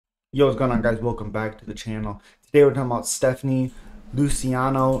Yo, what's going on, guys? Welcome back to the channel. Today we're talking about Stephanie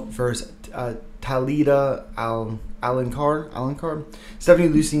Luciano versus Talita Alencar. Stephanie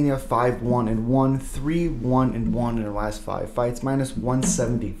Luciano 5-1-1, 3-1-1 in her last 5 fights, minus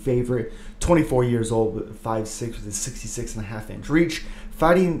 170 favorite, 24 years old, with 5'6" with a 66.5-inch reach.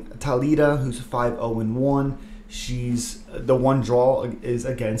 Fighting Talita, who's 5-0-1. She's the one draw is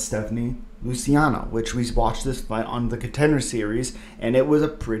against Stephanie Luciano, which we watched this fight on the Contender Series, and it was a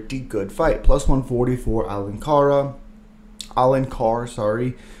pretty good fight. Plus 140 for Alencar,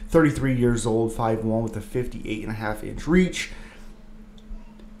 sorry, 33 years old, 5'1", with a 58.5-inch reach.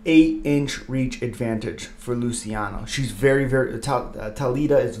 8-inch reach advantage for Luciano. She's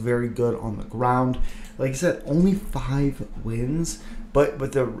Talita is very good on the ground. Like I said, only 5 wins, but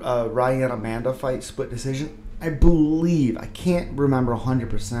with the Ryan Amanda fight split decision, I believe, I can't remember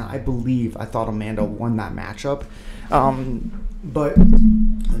 100%. I thought Amanda won that matchup. But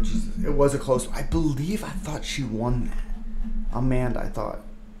it was a close. I thought she won that. Amanda, I thought.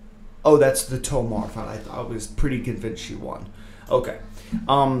 Oh, that's the Tomar fight. I was pretty convinced she won. Okay.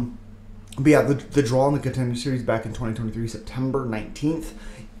 But yeah, the draw in the Contender Series back in 2023, September 19th.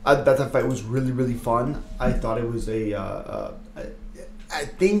 That fight was really, really fun. I thought it was I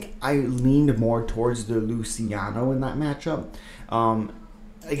think I leaned more towards the Luciano in that matchup.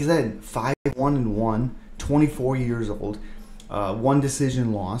 Like I said, 5-1-1, 24 years old, 1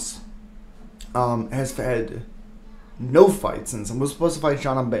 decision loss. Has had no fights since. I was supposed to fight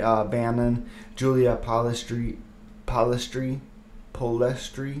Shauna Bannon, Julia Palestri,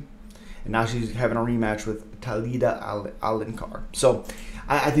 and now she's having a rematch with Talita Alencar. So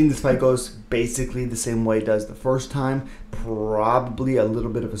I think this fight goes basically the same way it does the first time. Probably a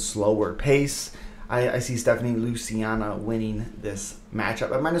little bit of a slower pace. I see Stephanie Luciano winning this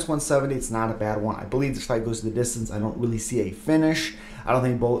matchup at minus 170. It's not a bad one. I believe this fight goes to the distance. I don't really see a finish. I don't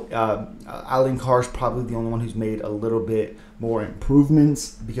think both Alencar is probably the only one who's made a little bit more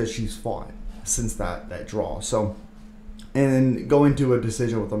improvements because she's fought since that draw. So, and going to a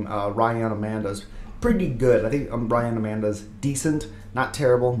decision with Ryan Amanda's pretty good. I think Ryan Amanda's decent, not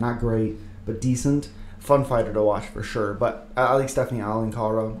terrible, not great, but decent. Fun fighter to watch for sure. But I like Stephanie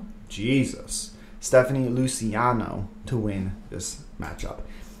Alencar. Stephanie Luciano to win this matchup.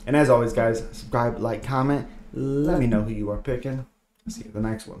 And as always, guys, subscribe, like, comment. Let me know who you are picking. See you at the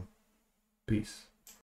next one. Peace.